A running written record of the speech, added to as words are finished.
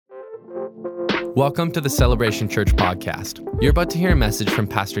Welcome to the Celebration Church podcast. You're about to hear a message from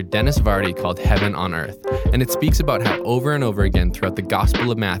Pastor Dennis Varty called Heaven on Earth, and it speaks about how over and over again throughout the Gospel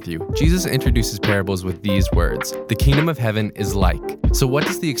of Matthew, Jesus introduces parables with these words: the kingdom of heaven is like. So what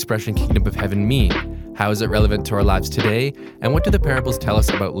does the expression kingdom of heaven mean? How is it relevant to our lives today? And what do the parables tell us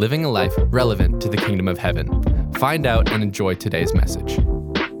about living a life relevant to the kingdom of heaven? Find out and enjoy today's message.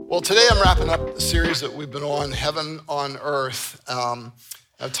 Well, today I'm wrapping up the series that we've been on, Heaven on Earth.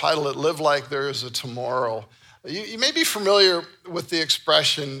 I've titled it, Live Like There Is a Tomorrow. You may be familiar with the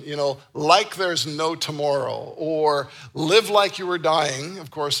expression, like there's no tomorrow, or live like you were dying.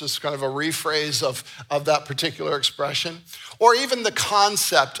 Of course, it's kind of a rephrase of that particular expression. Or even the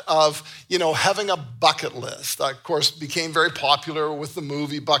concept of, having a bucket list. That, of course, became very popular with the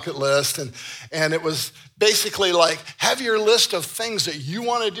movie Bucket List. And it was basically like, have your list of things that you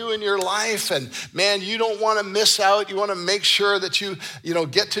want to do in your life. And man, you don't want to miss out. You want to make sure that you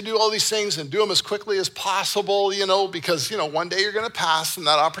get to do all these things and do them as quickly as possible, because, one day you're going to pass and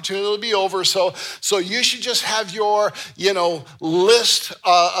that opportunity will be over. So you should just have your, list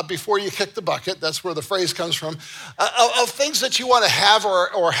before you kick the bucket. That's where the phrase comes from, of things that you want to have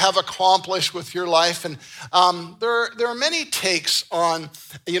or have accomplished with your life. And there are many takes on,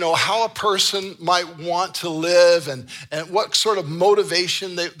 how a person might want to live and what sort of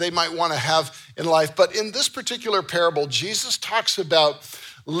motivation they might want to have in life. But in this particular parable, Jesus talks about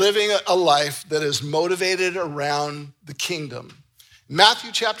living a life that is motivated around the kingdom.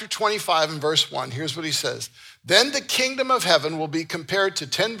 Matthew chapter 25 and verse 1, here's what he says. Then the kingdom of heaven will be compared to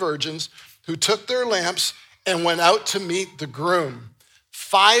 10 virgins who took their lamps and went out to meet the groom.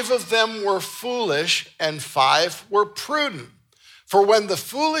 5 of them were foolish and 5 were prudent. For when the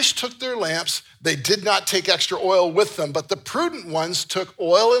foolish took their lamps, they did not take extra oil with them, but the prudent ones took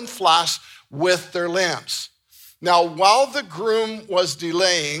oil in flasks with their lamps. Now, while the groom was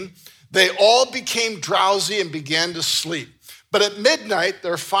delaying, they all became drowsy and began to sleep. But at midnight,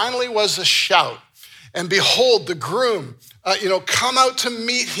 there finally was a shout. And behold, the groom, come out to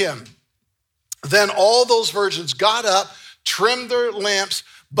meet him. Then all those virgins got up, trimmed their lamps,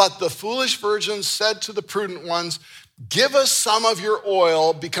 but the foolish virgins said to the prudent ones, give us some of your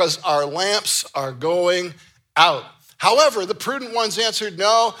oil because our lamps are going out. However, the prudent ones answered,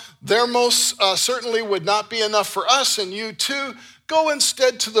 no, there most certainly would not be enough for us and you too. Go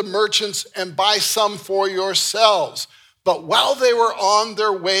instead to the merchants and buy some for yourselves. But while they were on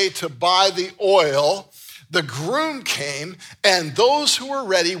their way to buy the oil, the groom came, and those who were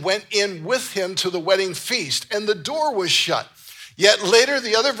ready went in with him to the wedding feast, and the door was shut. Yet later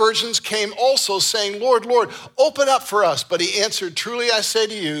the other virgins came also, saying, Lord, Lord, open up for us. But he answered, truly I say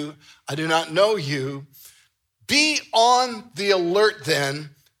to you, I do not know you. Be on the alert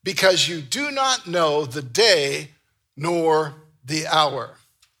then, because you do not know the day nor the hour.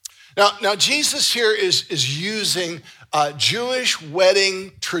 Now Jesus here is using Jewish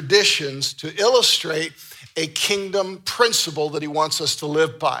wedding traditions to illustrate a kingdom principle that he wants us to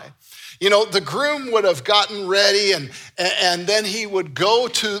live by. The groom would have gotten ready and then he would go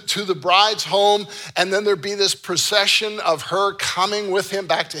to the bride's home, and then there'd be this procession of her coming with him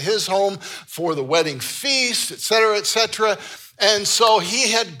back to his home for the wedding feast, et cetera, et cetera. And so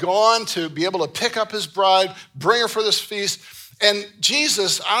he had gone to be able to pick up his bride, bring her for this feast. And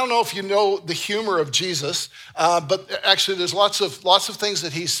Jesus, I don't know if you know the humor of Jesus, but actually there's lots of things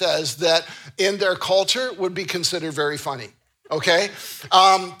that he says that in their culture would be considered very funny. Okay?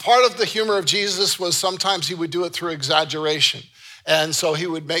 Part of the humor of Jesus was sometimes he would do it through exaggeration. And so he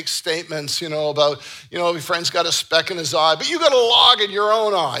would make statements, about, your friend's got a speck in his eye, but you got a log in your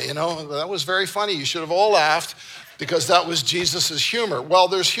own eye, That was very funny. You should have all laughed because that was Jesus's humor. Well,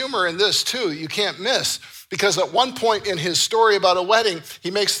 there's humor in this too, you can't miss. Because at one point in his story about a wedding, he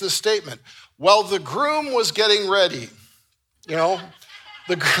makes this statement. Well, the groom was getting ready,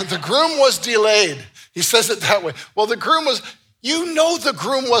 the groom was delayed. He says it that way. Well, the groom was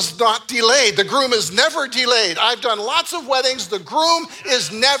not delayed. The groom is never delayed. I've done lots of weddings. The groom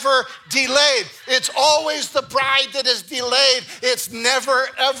is never delayed. It's always the bride that is delayed. It's never,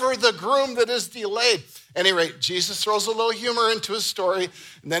 ever the groom that is delayed. At any rate, Jesus throws a little humor into his story,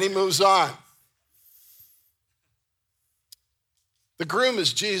 and then he moves on. The groom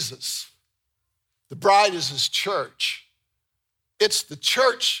is Jesus. The bride is his church. It's the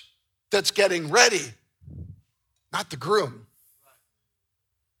church that's getting ready, not the groom.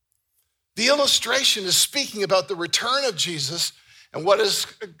 The illustration is speaking about the return of Jesus and what is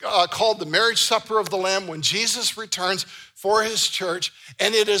called the marriage supper of the Lamb when Jesus returns for his church.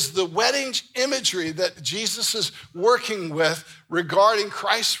 And it is the wedding imagery that Jesus is working with regarding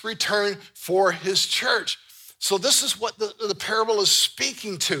Christ's return for his church. So this is what the parable is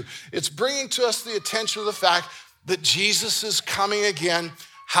speaking to. It's bringing to us the attention of the fact that Jesus is coming again.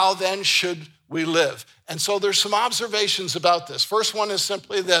 How then should we live? And so there's some observations about this. First one is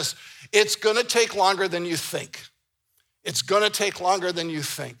simply this: it's going to take longer than you think. It's going to take longer than you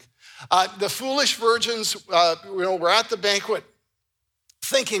think. The foolish virgins, were at the banquet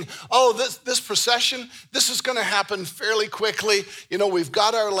thinking, oh, this procession, this is going to happen fairly quickly. We've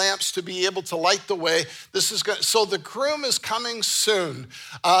got our lamps to be able to light the way. So the groom is coming soon.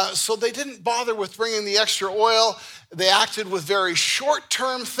 So they didn't bother with bringing the extra oil. They acted with very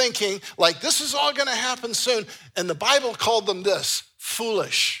short-term thinking, like this is all going to happen soon. And the Bible called them this: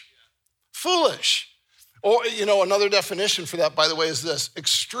 foolish. Foolish. Or, another definition for that, by the way, is this: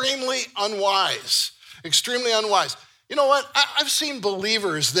 extremely unwise. Extremely unwise. You know what? I've seen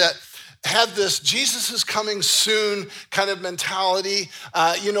believers that have this Jesus is coming soon kind of mentality,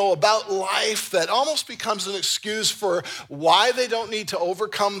 about life that almost becomes an excuse for why they don't need to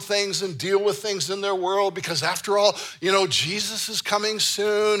overcome things and deal with things in their world, because after all, Jesus is coming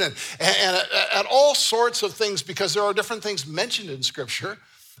soon and at all sorts of things, because there are different things mentioned in Scripture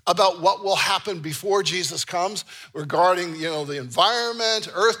about what will happen before Jesus comes regarding, the environment,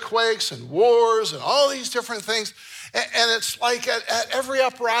 earthquakes and wars and all these different things. And it's like at every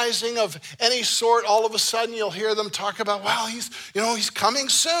uprising of any sort, all of a sudden you'll hear them talk about, well, he's coming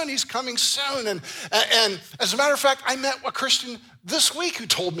soon, he's coming soon. And as a matter of fact, I met a Christian this week who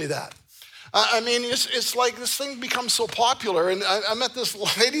told me that. It's like this thing becomes so popular. And I met this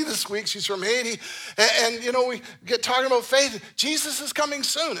lady this week, she's from Haiti, and we get talking about faith. Jesus is coming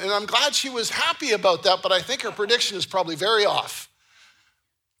soon. And I'm glad she was happy about that, but I think her prediction is probably very off.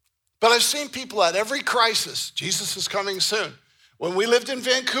 But I've seen people at every crisis, Jesus is coming soon. When we lived in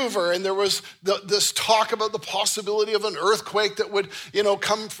Vancouver and there was this talk about the possibility of an earthquake that would,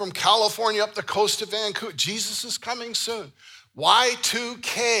 come from California up the coast of Vancouver, Jesus is coming soon.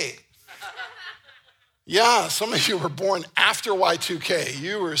 Y2K. Yeah, some of you were born after Y2K.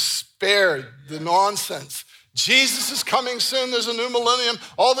 You were spared the nonsense. Jesus is coming soon. There's a new millennium.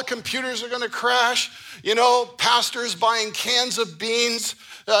 All the computers are going to crash. Pastors buying cans of beans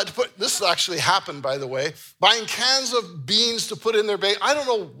this actually happened, by the way, buying cans of beans to put in their bake. I don't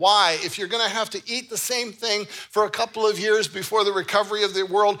know why, if you're going to have to eat the same thing for a couple of years before the recovery of the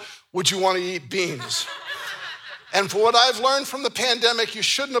world, would you want to eat beans? And for what I've learned from the pandemic, you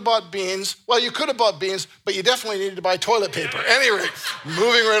shouldn't have bought beans. Well, you could have bought beans, but you definitely needed to buy toilet paper. Anyway,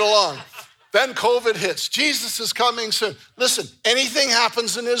 moving right along. Then COVID hits. Jesus is coming soon. Listen, anything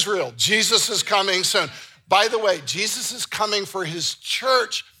happens in Israel, Jesus is coming soon. By the way, Jesus is coming for his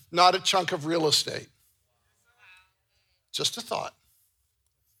church, not a chunk of real estate. Just a thought.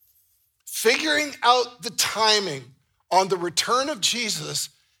 Figuring out the timing on the return of Jesus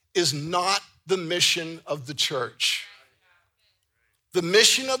is not the mission of the church. The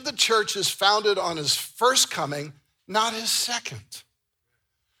mission of the church is founded on his first coming, not his second.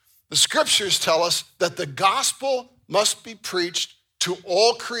 The scriptures tell us that the gospel must be preached to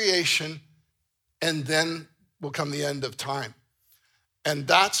all creation, and then will come the end of time. And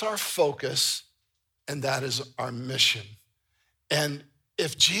that's our focus, and that is our mission. And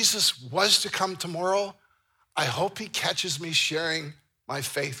if Jesus was to come tomorrow, I hope he catches me sharing my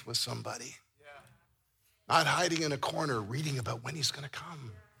faith with somebody. Not hiding in a corner reading about when he's going to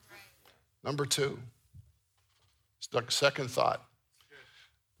come. Number two, second thought.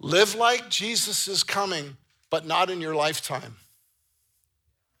 Live like Jesus is coming, but not in your lifetime.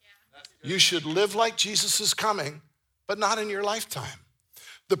 You should live like Jesus is coming, but not in your lifetime.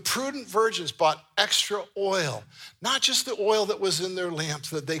 The prudent virgins bought extra oil, not just the oil that was in their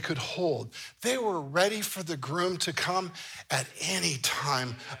lamps that they could hold. They were ready for the groom to come at any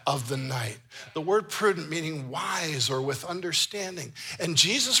time of the night. The word prudent meaning wise or with understanding. And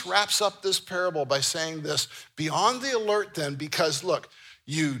Jesus wraps up this parable by saying this, be on the alert then, because look,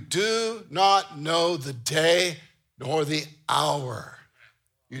 you do not know the day nor the hour.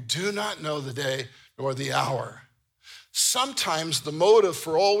 You do not know the day nor the hour. Sometimes the motive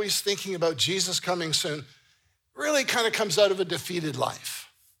for always thinking about Jesus coming soon really kind of comes out of a defeated life,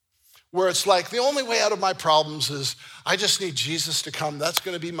 where it's like the only way out of my problems is I just need Jesus to come. That's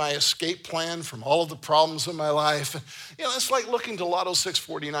going to be my escape plan from all of the problems in my life. You know, it's like looking to Lotto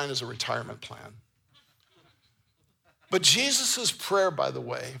 649 as a retirement plan. But Jesus's prayer, by the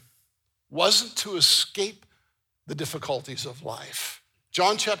way, wasn't to escape the difficulties of life.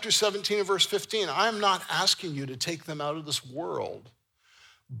 John chapter 17 and verse 15, I am not asking you to take them out of this world,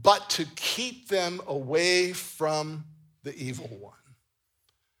 but to keep them away from the evil one.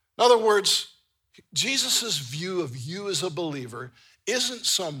 In other words, Jesus' view of you as a believer isn't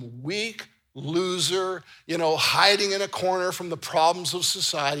some weak, loser, hiding in a corner from the problems of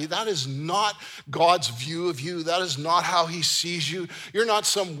society. That is not God's view of you. That is not how he sees you. You're not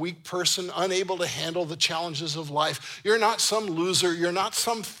some weak person unable to handle the challenges of life. You're not some loser. You're not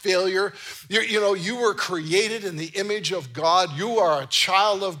some failure. You were created in the image of God. You are a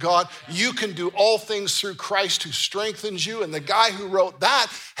child of God. You can do all things through Christ who strengthens you. And the guy who wrote that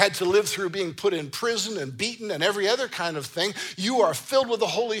had to live through being put in prison and beaten and every other kind of thing. You are filled with the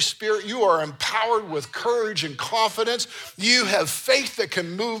Holy Spirit. You are empowered with courage and confidence. You have faith that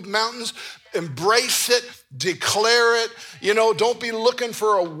can move mountains. Embrace it, declare it. Don't be looking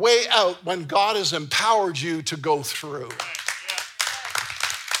for a way out when God has empowered you to go through.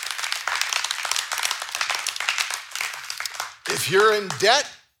 If you're in debt,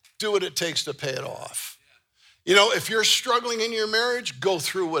 do what it takes to pay it off. If you're struggling in your marriage, go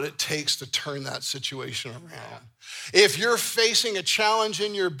through what it takes to turn that situation around. If you're facing a challenge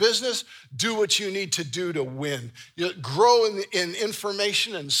in your business, do what you need to do to win. Grow in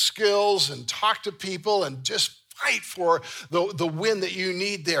information and skills and talk to people and just fight for the win that you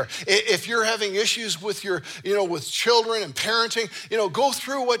need there. If you're having issues with with children and parenting, go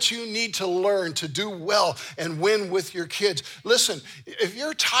through what you need to learn to do well and win with your kids. Listen, if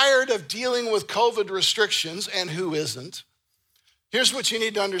you're tired of dealing with COVID restrictions, and who isn't, here's what you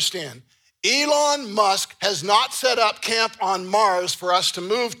need to understand. Elon Musk has not set up camp on Mars for us to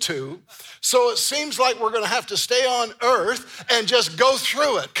move to, so it seems like we're going to have to stay on Earth and just go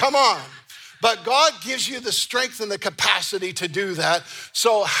through it. Come on. But God gives you the strength and the capacity to do that.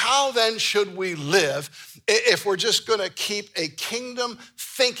 So how then should we live if we're just going to keep a kingdom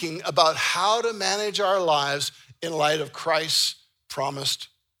thinking about how to manage our lives in light of Christ's promised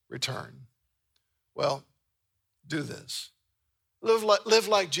return? Well, do this. Live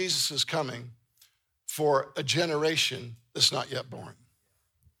like Jesus is coming for a generation that's not yet born.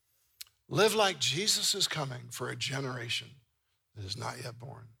 Live like Jesus is coming for a generation that is not yet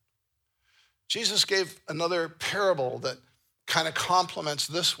born. Jesus gave another parable that kind of complements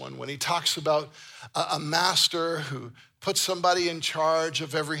this one when he talks about a master who puts somebody in charge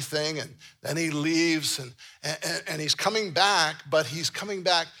of everything, and then he leaves and he's coming back, but he's coming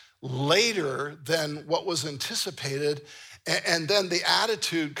back later than what was anticipated. And then the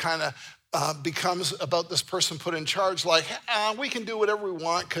attitude kind of becomes about this person put in charge, like, we can do whatever we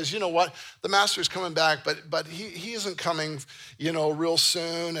want because you know what, the master's coming back, but he isn't coming, real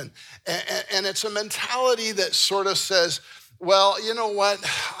soon. And it's a mentality that sort of says, well, you know what,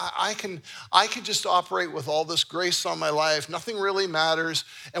 I can just operate with all this grace on my life. Nothing really matters.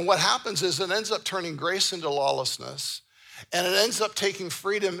 And what happens is it ends up turning grace into lawlessness. And it ends up taking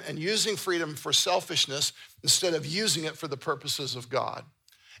freedom and using freedom for selfishness instead of using it for the purposes of God.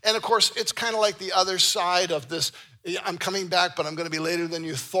 And of course, it's kind of like the other side of this, I'm coming back, but I'm going to be later than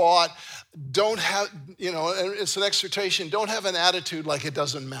you thought. Don't have, it's an exhortation, don't have an attitude like it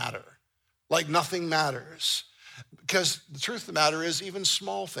doesn't matter, like nothing matters. Because the truth of the matter is even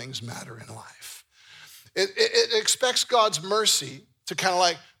small things matter in life. It expects God's mercy to kind of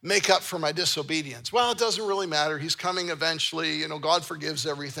like make up for my disobedience. Well, it doesn't really matter. He's coming eventually. God forgives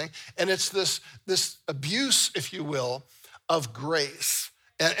everything. And it's this abuse, if you will, of grace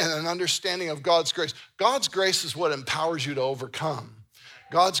and an understanding of God's grace. God's grace is what empowers you to overcome.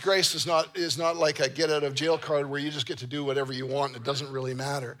 God's grace is not like a get out of jail card where you just get to do whatever you want and it doesn't really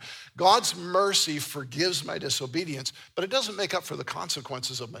matter. God's mercy forgives my disobedience, but it doesn't make up for the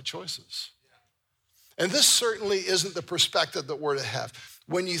consequences of my choices. And this certainly isn't the perspective that we're to have.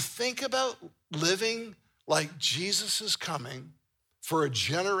 When you think about living like Jesus is coming for a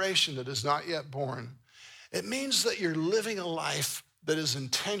generation that is not yet born, it means that you're living a life that is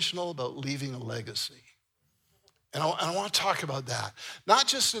intentional about leaving a legacy. And I want to talk about that, not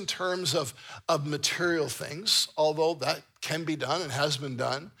just in terms of material things, although that can be done and has been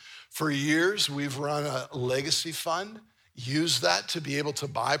done. For years, we've run a legacy fund, use that to be able to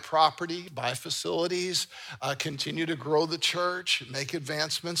buy property, buy facilities, continue to grow the church, make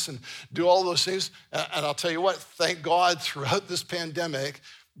advancements, and do all those things. And I'll tell you what, thank God throughout this pandemic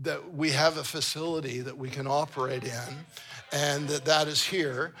that we have a facility that we can operate in, and that is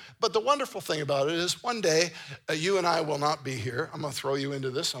here. But the wonderful thing about it is one day, you and I will not be here. I'm gonna throw you into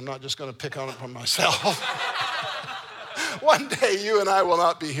this. I'm not just gonna pick on it for myself. One day, you and I will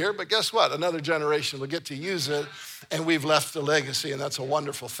not be here, but guess what? Another generation will get to use it, and we've left a legacy, and that's a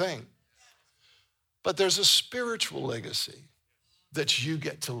wonderful thing. But there's a spiritual legacy that you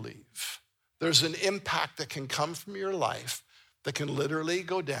get to leave. There's an impact that can come from your life that can literally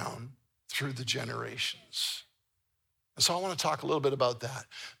go down through the generations. And so I want to talk a little bit about that.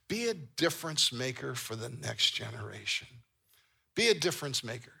 Be a difference maker for the next generation. Be a difference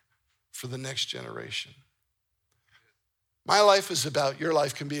maker. for the next generation. My life is about, your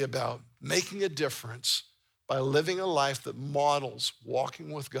life can be about making a difference by living a life that models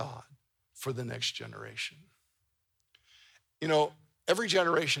walking with God for the next generation. You know, every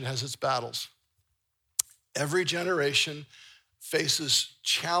generation has its battles. Every generation faces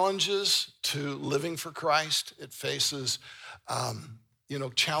challenges to living for Christ. It faces,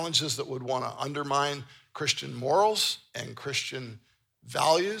 challenges that would want to undermine Christian morals and Christian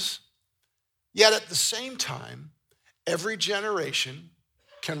values. Yet at the same time, every generation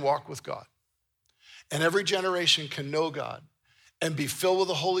can walk with God. And every generation can know God and be filled with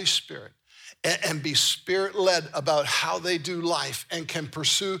the Holy Spirit and be Spirit-led about how they do life and can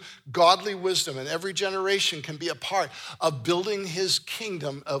pursue godly wisdom. And every generation can be a part of building his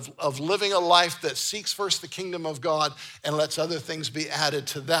kingdom, of living a life that seeks first the kingdom of God and lets other things be added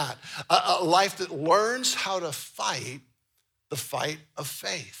to that. A life that learns how to fight the fight of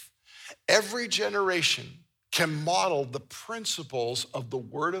faith. Every generation can model the principles of the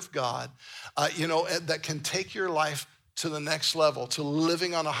Word of God, that can take your life to the next level, to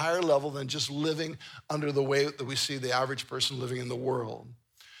living on a higher level than just living under the way that we see the average person living in the world.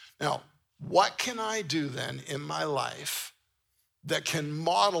 Now, what can I do then in my life that can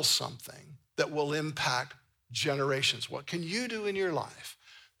model something that will impact generations? What can you do in your life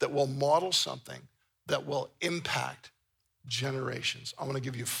that will model something that will impact generations? I want to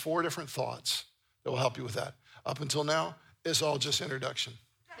give you 4 different thoughts that will help you with that. Up until now, it's all just introduction.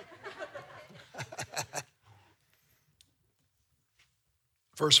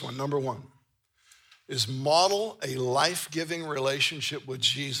 First one, number 1, is model a life-giving relationship with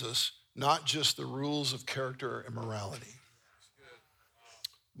Jesus, not just the rules of character and morality.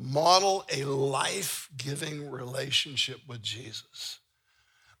 Model a life-giving relationship with Jesus.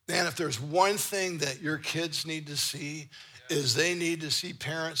 Man, if there's one thing that your kids need to see, is they need to see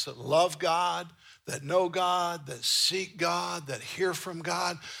parents that love God, that know God, that seek God, that hear from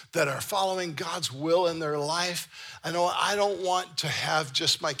God, that are following God's will in their life. I don't want to have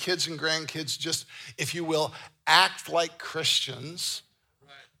just my kids and grandkids just, if you will, act like Christians.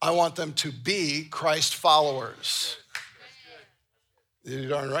 I want them to be Christ followers. You're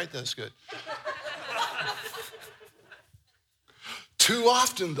darn right, that's good. Too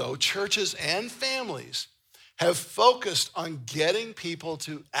often, though, churches and families have focused on getting people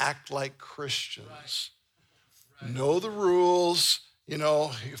to act like Christians. Right. Know the rules, you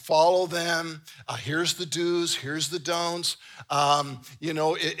follow them. Here's the do's, here's the don'ts.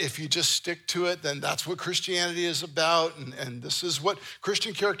 If you just stick to it, then that's what Christianity is about. And this is what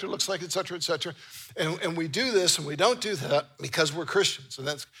Christian character looks like, et cetera, et cetera. And we do this and we don't do that because we're Christians. And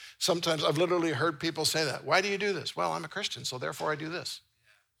that's sometimes I've literally heard people say that. Why do you do this? Well, I'm a Christian, so therefore I do this.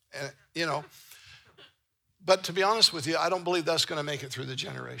 And, But to be honest with you, I don't believe that's going to make it through the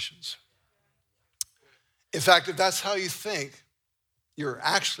generations. In fact, if that's how you think, you're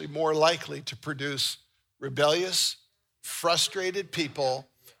actually more likely to produce rebellious, frustrated people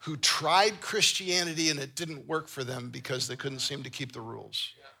who tried Christianity and it didn't work for them because they couldn't seem to keep the rules.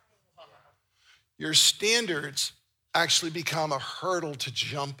 Your standards actually become a hurdle to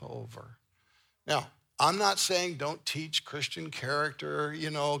jump over. Now, I'm not saying don't teach Christian character,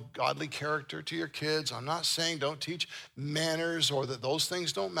 godly character to your kids. I'm not saying don't teach manners or that those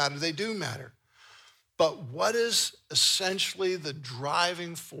things don't matter. They do matter. But what is essentially the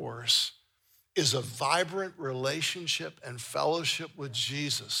driving force is a vibrant relationship and fellowship with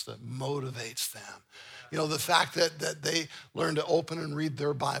Jesus that motivates them. The fact that they learn to open and read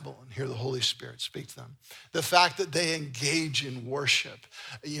their Bible and hear the Holy Spirit speak to them. The fact that they engage in worship.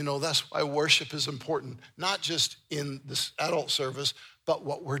 That's why worship is important, not just in this adult service, but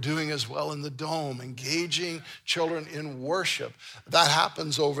what we're doing as well in the dome, engaging children in worship. That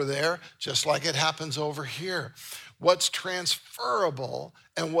happens over there just like it happens over here. What's transferable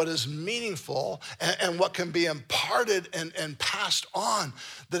and what is meaningful and what can be imparted and passed on,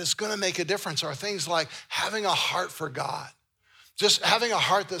 that it's going to make a difference, are things like having a heart for God. Just having a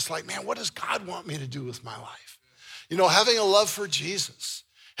heart that's like, man, what does God want me to do with my life? Having a love for Jesus.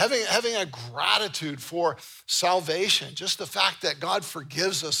 Having a gratitude for salvation, just the fact that God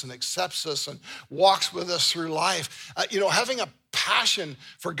forgives us and accepts us and walks with us through life. Having a passion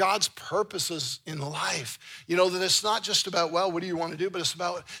for God's purposes in life. That it's not just about, well, what do you want to do? But it's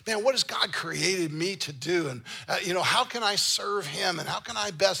about, man, what has God created me to do? And, how can I serve him? And how can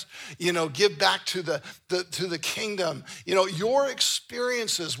I best, give back to the kingdom? Your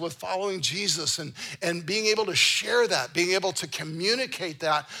experiences with following Jesus and being able to share that, being able to communicate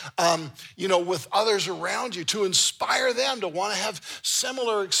that, with others around you, to inspire them to want to have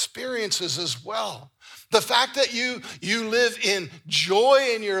similar experiences as well. The fact that you live in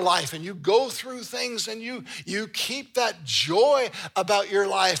joy in your life and you go through things and you keep that joy about your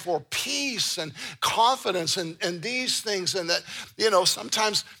life, or peace and confidence and these things. And that,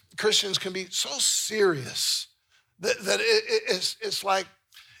 sometimes Christians can be so serious that it's like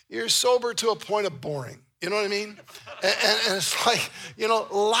you're sober to a point of boring. You know what I mean? And it's like,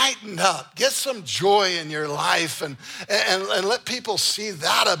 lighten up, get some joy in your life and let people see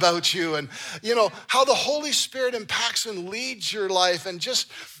that about you, and, how the Holy Spirit impacts and leads your life, and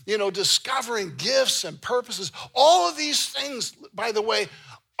just, discovering gifts and purposes. All of these things, by the way,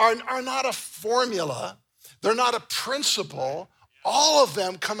 are not a formula. They're not a principle. All of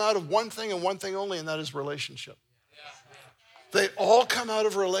them come out of one thing and one thing only, and that is relationship. They all come out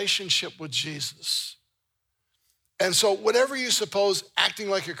of relationship with Jesus. And so whatever you suppose acting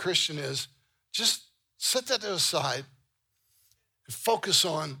like a Christian is, just set that to the side and focus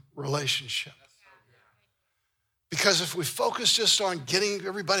on relationship. Because if we focus just on getting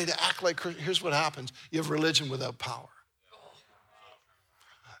everybody to act like Christians, here's what happens. You have religion without power.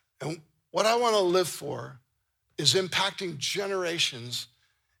 And what I want to live for is impacting generations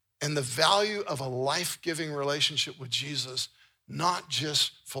and the value of a life-giving relationship with Jesus, not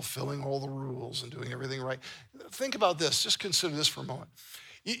just fulfilling all the rules and doing everything right. Think about this. Just consider this for a moment.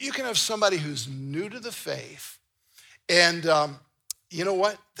 You can have somebody who's new to the faith, and you know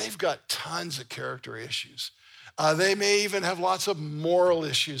what? They've got tons of character issues. They may even have lots of moral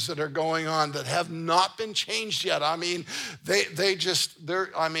issues that are going on that have not been changed yet. I mean, their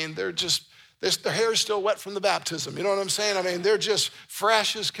hair is still wet from the baptism. You know what I'm saying? I mean, they're just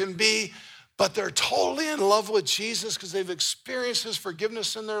fresh as can be. But they're totally in love with Jesus because they've experienced his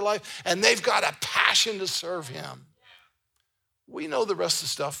forgiveness in their life, and they've got a passion to serve him. We know the rest of the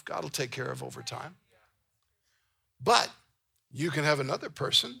stuff God will take care of over time. But you can have another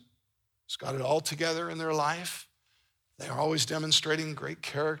person who's got it all together in their life. They're always demonstrating great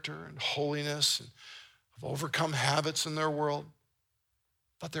character and holiness and have overcome habits in their world.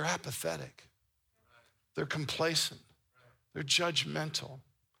 But they're apathetic. They're complacent. They're judgmental.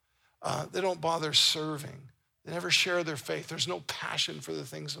 They don't bother serving. They never share their faith. There's no passion for the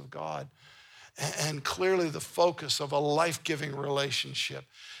things of God. And clearly the focus of a life-giving relationship,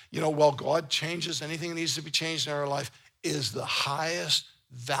 while God changes anything that needs to be changed in our life, is the highest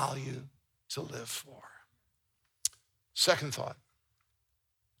value to live for. Second thought,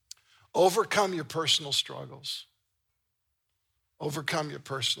 overcome your personal struggles. Overcome your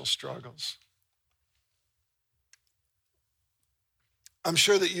personal struggles. I'm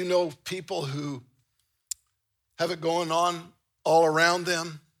sure that you know people who have it going on all around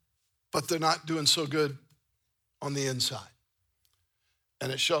them, but they're not doing so good on the inside.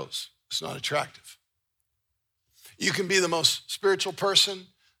 And it shows. It's not attractive. You can be the most spiritual person,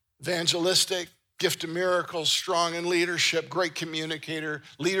 evangelistic, gift of miracles, strong in leadership, great communicator,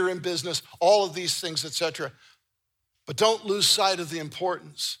 leader in business, all of these things, etc. But don't lose sight of the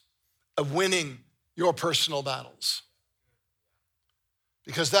importance of winning your personal battles,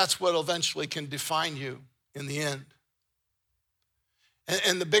 because that's what eventually can define you in the end.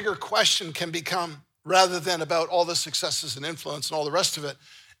 And the bigger question can become, rather than about all the successes and influence and all the rest of it,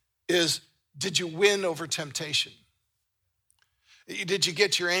 is, did you win over temptation? Did you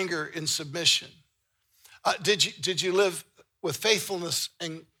get your anger in submission? Did you live with faithfulness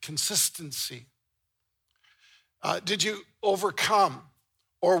and consistency? Did you overcome,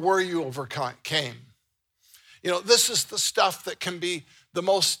 or were you overcame? This is the stuff that can be the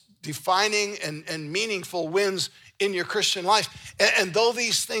most defining and meaningful wins in your Christian life. And though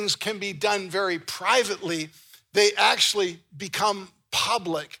these things can be done very privately, they actually become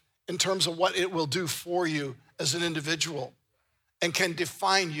public in terms of what it will do for you as an individual and can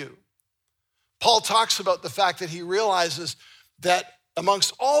define you. Paul talks about the fact that he realizes that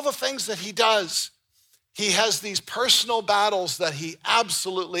amongst all the things that he does, he has these personal battles that he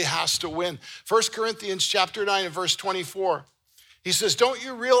absolutely has to win. 1 Corinthians chapter 9 and verse 24. He says, don't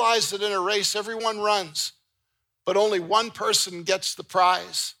you realize that in a race everyone runs, but only one person gets the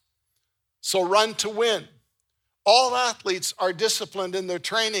prize? So run to win. All athletes are disciplined in their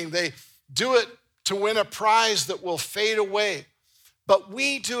training. They do it to win a prize that will fade away, but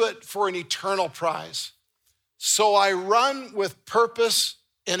we do it for an eternal prize. So I run with purpose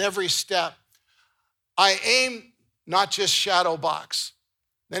in every step. I aim, not just shadow box.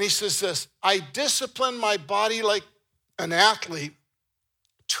 Then he says this, I discipline my body like an athlete,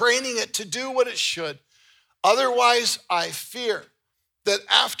 training it to do what it should. Otherwise, I fear that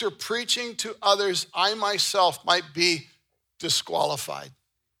after preaching to others, I myself might be disqualified.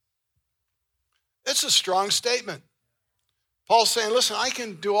 It's a strong statement. Paul's saying, listen, I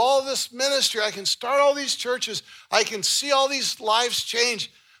can do all this ministry. I can start all these churches. I can see all these lives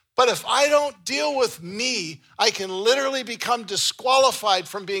change. But if I don't deal with me, I can literally become disqualified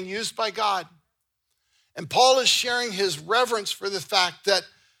from being used by God. And Paul is sharing his reverence for the fact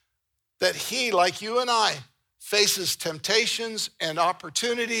that he, like you and I, faces temptations and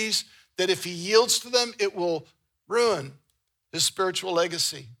opportunities that if he yields to them, it will ruin his spiritual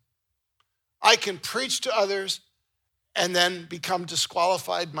legacy. I can preach to others and then become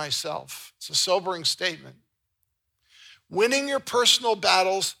disqualified myself. It's a sobering statement. Winning your personal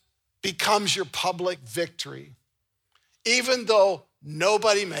battles becomes your public victory, even though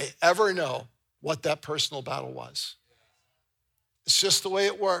nobody may ever know what that personal battle was. It's just the way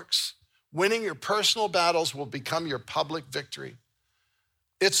it works. Winning your personal battles will become your public victory.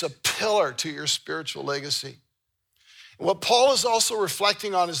 It's a pillar to your spiritual legacy. And what Paul is also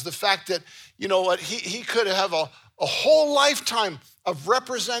reflecting on is the fact that, you know what, he could have a whole lifetime of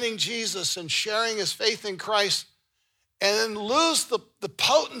representing Jesus and sharing his faith in Christ and then lose the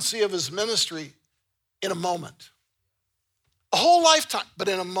potency of his ministry in a moment. A whole lifetime, but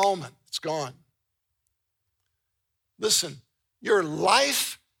in a moment, it's gone. Listen, your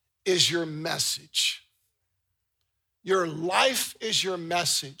life is your message. Your life is your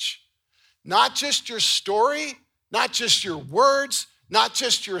message. Not just your story, not just your words, not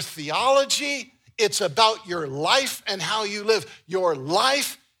just your theology. It's about your life and how you live. Your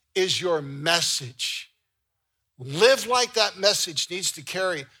life is your message. Live like that message needs to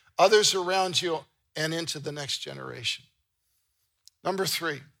carry others around you and into the next generation. Number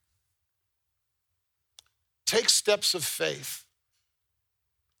 3, take steps of faith.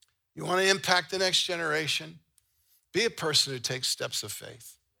 You want to impact the next generation? Be a person who takes steps of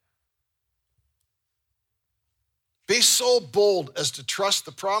faith. Be so bold as to trust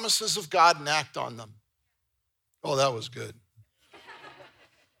the promises of God and act on them. Oh, that was good.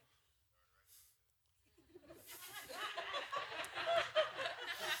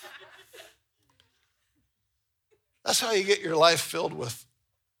 That's how you get your life filled with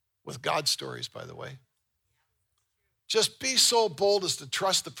God stories, by the way. Just be so bold as to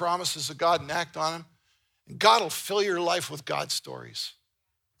trust the promises of God and act on them, and God will fill your life with God stories.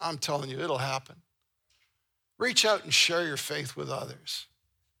 I'm telling you, it'll happen. Reach out and share your faith with others.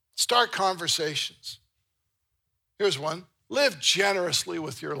 Start conversations. Here's one. Live generously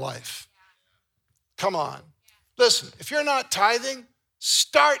with your life. Come on. Listen, if you're not tithing,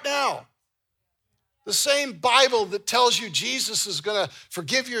 start now. The same Bible that tells you Jesus is going to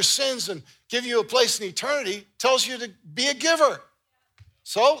forgive your sins and give you a place in eternity tells you to be a giver.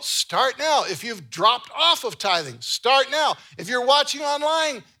 So start now. If you've dropped off of tithing, start now. If you're watching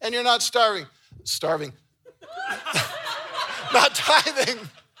online and you're not starving, not tithing,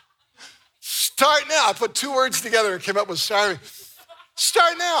 start now. I put 2 words together and came up with starving.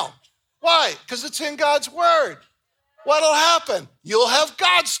 Start now. Why? Because it's in God's word. What'll happen? You'll have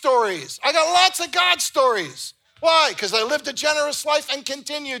God stories. I got lots of God stories. Why? Because I lived a generous life and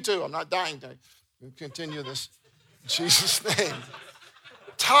continue to. I'm not dying to continue this in Jesus' name.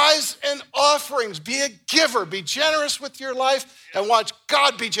 Tithes and offerings. Be a giver. Be generous with your life and watch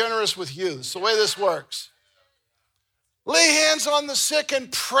God be generous with you. That's the way this works. Lay hands on the sick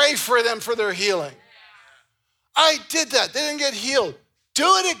and pray for them for their healing. I did that. They didn't get healed. Do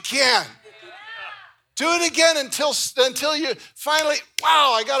it again. Do it again until you finally,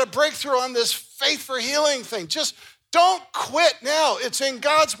 wow, I got a breakthrough on this faith for healing thing. Just don't quit now. It's in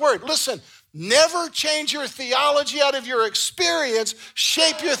God's word. Listen, never change your theology out of your experience.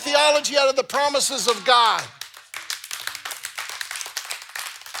 Shape your theology out of the promises of God.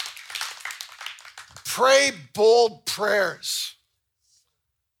 Pray bold prayers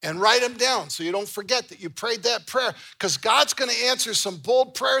and write them down so you don't forget that you prayed that prayer, because God's going to answer some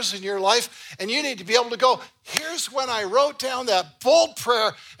bold prayers in your life, and you need to be able to go, here's when I wrote down that bold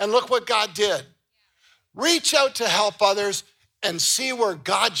prayer and look what God did. Reach out to help others and see where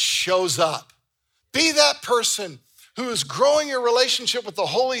God shows up. Be that person who is growing your relationship with the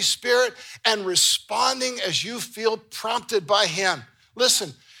Holy Spirit and responding as you feel prompted by him.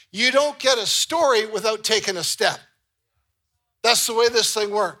 Listen, you don't get a story without taking a step. That's the way this thing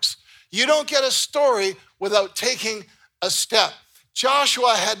works. You don't get a story without taking a step.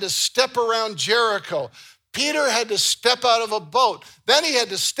 Joshua had to step around Jericho. Peter had to step out of a boat. Then he had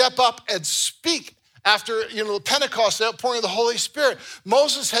to step up and speak After, the Pentecost, the outpouring of the Holy Spirit,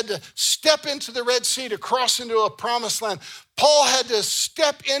 Moses had to step into the Red Sea to cross into a promised land. Paul had to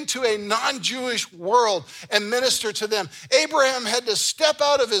step into a non-Jewish world and minister to them. Abraham had to step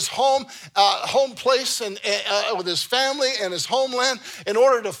out of his home place and with his family and his homeland in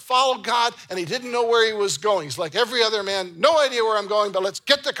order to follow God, and he didn't know where he was going. He's like every other man, no idea where I'm going, but let's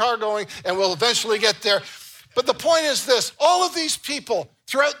get the car going and we'll eventually get there. But the point is this, all of these people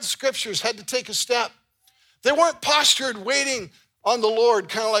throughout the scriptures had to take a step. They weren't postured waiting on the Lord,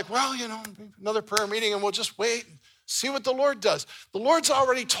 kind of like, well, another prayer meeting and we'll just wait and see what the Lord does. The Lord's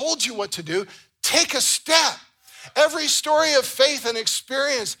already told you what to do. Take a step. Every story of faith and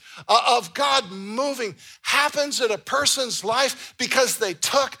experience of God moving happens in a person's life because they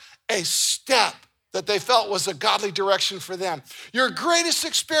took a step that they felt was a godly direction for them. Your greatest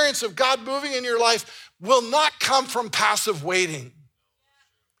experience of God moving in your life will not come from passive waiting.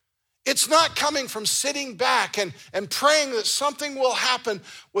 It's not coming from sitting back and praying that something will happen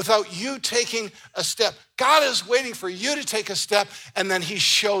without you taking a step. God is waiting for you to take a step, and then he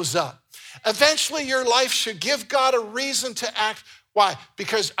shows up. Eventually, your life should give God a reason to act. Why?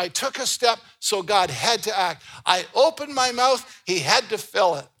 Because I took a step, so God had to act. I opened my mouth, he had to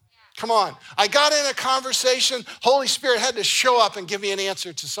fill it. Come on. I got in a conversation, Holy Spirit had to show up and give me an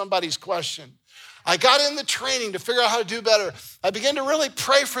answer to somebody's question. I got in the training to figure out how to do better. I began to really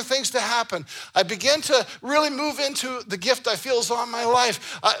pray for things to happen. I began to really move into the gift I feel is on my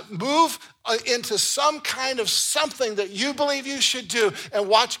life. Move into some kind of something that you believe you should do and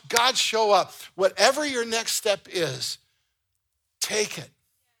watch God show up. Whatever your next step is, take it.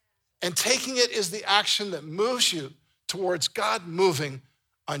 And taking it is the action that moves you towards God moving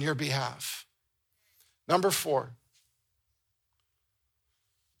on your behalf. Number 4.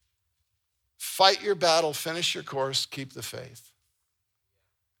 Fight your battle, finish your course, keep the faith.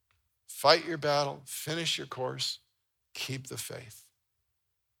 Fight your battle, finish your course, keep the faith.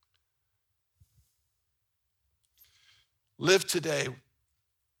 Live today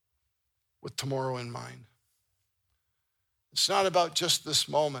with tomorrow in mind. It's not about just this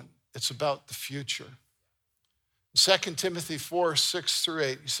moment, it's about the future. 2 Timothy 4, 6 through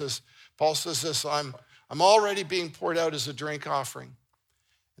 8, Paul says this, I'm already being poured out as a drink offering.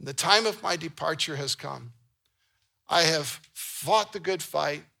 And the time of my departure has come. I have fought the good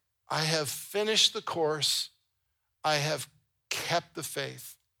fight. I have finished the course. I have kept the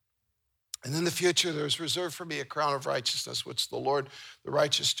faith. And in the future, there is reserved for me a crown of righteousness, which the Lord, the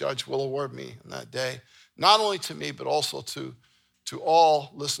righteous judge, will award me on that day. Not only to me, but also to all,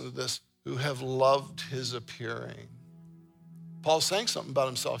 listen to this, who have loved his appearing. Paul's saying something about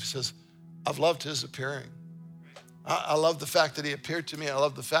himself. He says, I've loved his appearing. I love the fact that he appeared to me. I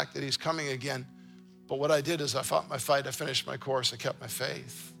love the fact that he's coming again. But what I did is I fought my fight. I finished my course. I kept my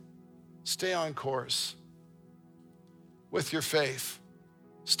faith. Stay on course with your faith.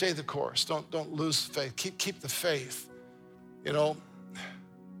 Stay the course. Don't lose faith. Keep the faith. We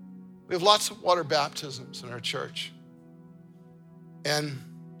have lots of water baptisms in our church. And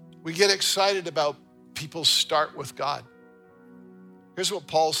we get excited about people's start with God. Here's what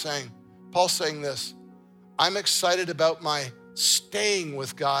Paul's saying. Paul's saying this. I'm excited about my staying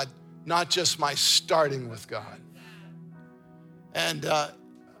with God, not just my starting with God. And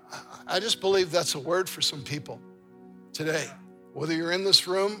I just believe that's a word for some people today. Whether you're in this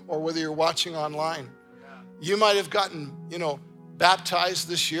room or whether you're watching online. You might have gotten, baptized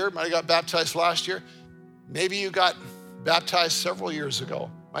this year, might have got baptized last year. Maybe you got baptized several years ago.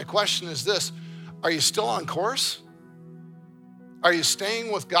 My question is this, are you still on course? Are you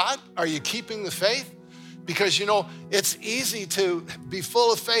staying with God? Are you keeping the faith? Because, it's easy to be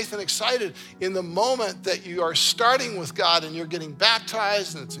full of faith and excited in the moment that you are starting with God and you're getting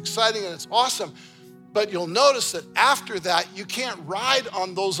baptized and it's exciting and it's awesome. But you'll notice that after that, you can't ride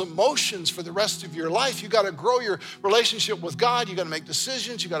on those emotions for the rest of your life. You got to grow your relationship with God. You got to make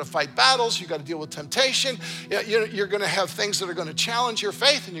decisions. You got to fight battles. You got to deal with temptation. You're going to have things that are going to challenge your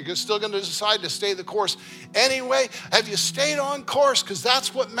faith, and you're still going to decide to stay the course anyway. Have you stayed on course? Because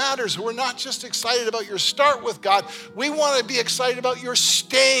that's what matters. We're not just excited about your start with God. We want to be excited about your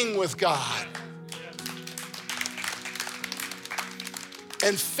staying with God.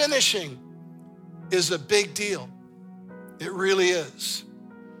 And finishing is a big deal. It really is.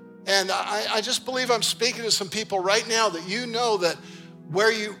 And I just believe I'm speaking to some people right now that that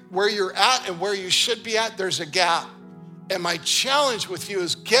where you're at and where you should be at, there's a gap. And my challenge with you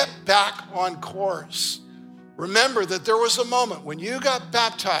is get back on course. Remember that there was a moment when you got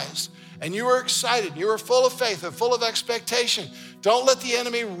baptized and you were excited, you were full of faith and full of expectation. Don't let the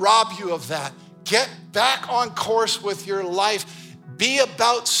enemy rob you of that. Get back on course with your life. Be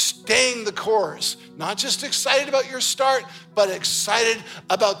about staying the course, Not just excited about your start, but excited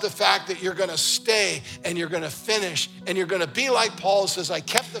about the fact that you're going to stay and you're going to finish and you're going to be like Paul says, I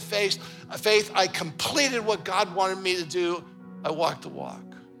kept the faith, I completed what God wanted me to do, I walked the walk.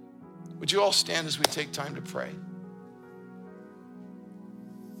 Would you all stand as we take time to pray?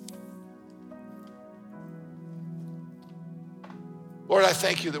 Lord, I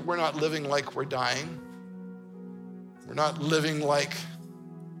thank you that we're not living like we're dying. We're not living like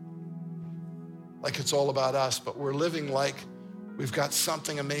it's all about us, but we're living like we've got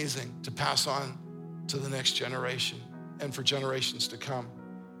something amazing to pass on to the next generation and for generations to come.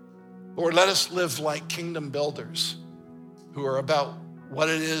 Lord, let us live like kingdom builders who are about what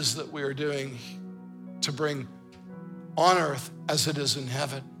it is that we are doing to bring on earth as it is in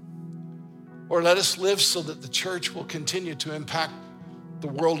heaven. Lord, let us live so that the church will continue to impact the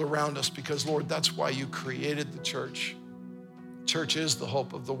world around us because, Lord, that's why you created the church. Church is the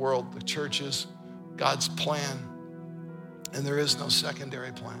hope of the world. The church is God's plan, and there is no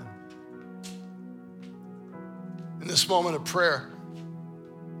secondary plan. In this moment of prayer,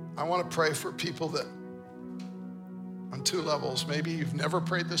 I want to pray for people that on two levels. Maybe you've never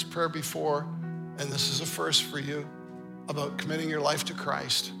prayed this prayer before, and this is a first for you about committing your life to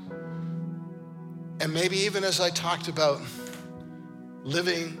Christ. And maybe even as I talked about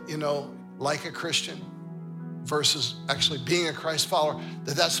living, like a Christian versus actually being a Christ follower,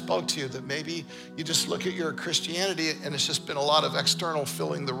 that spoke to you, that maybe you just look at your Christianity and it's just been a lot of external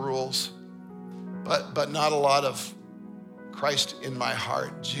filling the rules, but not a lot of Christ in my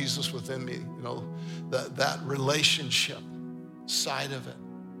heart, Jesus within me, that relationship side of it.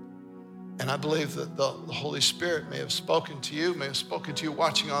 And I believe that the Holy Spirit may have spoken to you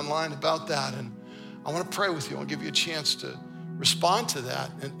watching online about that. And I want to pray with you. I want to give you a chance to respond to that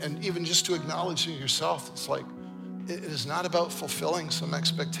and even just to acknowledge it yourself. It's like, it is not about fulfilling some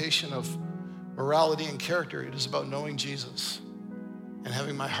expectation of morality and character. It is about knowing Jesus and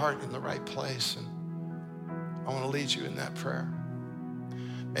having my heart in the right place. And I want to lead you in that prayer.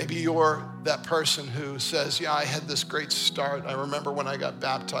 Maybe you're that person who says, I had this great start. I remember when I got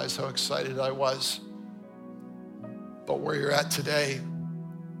baptized, how excited I was. But where you're at today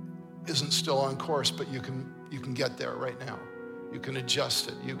isn't still on course, but you can get there right now. You can adjust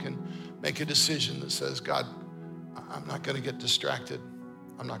it. You can make a decision that says, God, I'm not going to get distracted.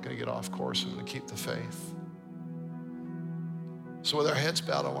 I'm not going to get off course. I'm going to keep the faith. So with our heads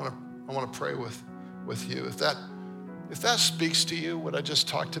bowed, I want to pray with you. If that speaks to you, what I just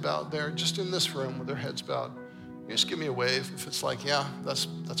talked about there, just in this room with their heads bowed, you just give me a wave. If it's like,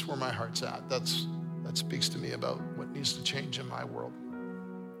 that's where my heart's at. That speaks to me about what needs to change in my world.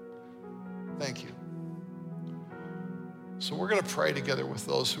 Thank you. So we're going to pray together with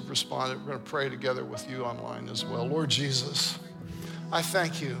those who've responded. We're going to pray together with you online as well. Lord Jesus, I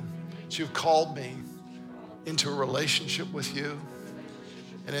thank you that you've called me into a relationship with you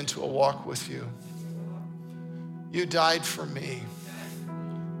and into a walk with you. You died for me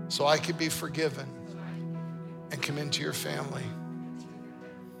so I could be forgiven and come into your family.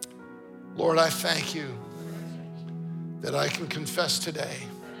 Lord, I thank you that I can confess today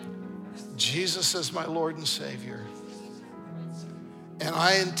Jesus as my Lord and Savior. And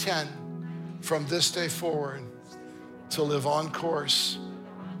I intend from this day forward to live on course,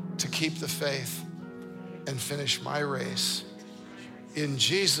 to keep the faith and finish my race. In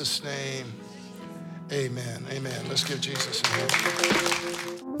Jesus' name, amen. Amen. Let's give Jesus a hand.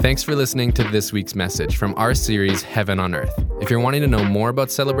 Thanks for listening to this week's message from our series, Heaven on Earth. If you're wanting to know more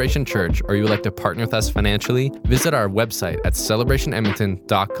about Celebration Church or you would like to partner with us financially, visit our website at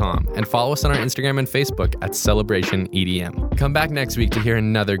celebrationedmonton.com and follow us on our Instagram and Facebook at CelebrationEDM. Come back next week to hear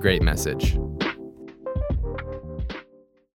another great message.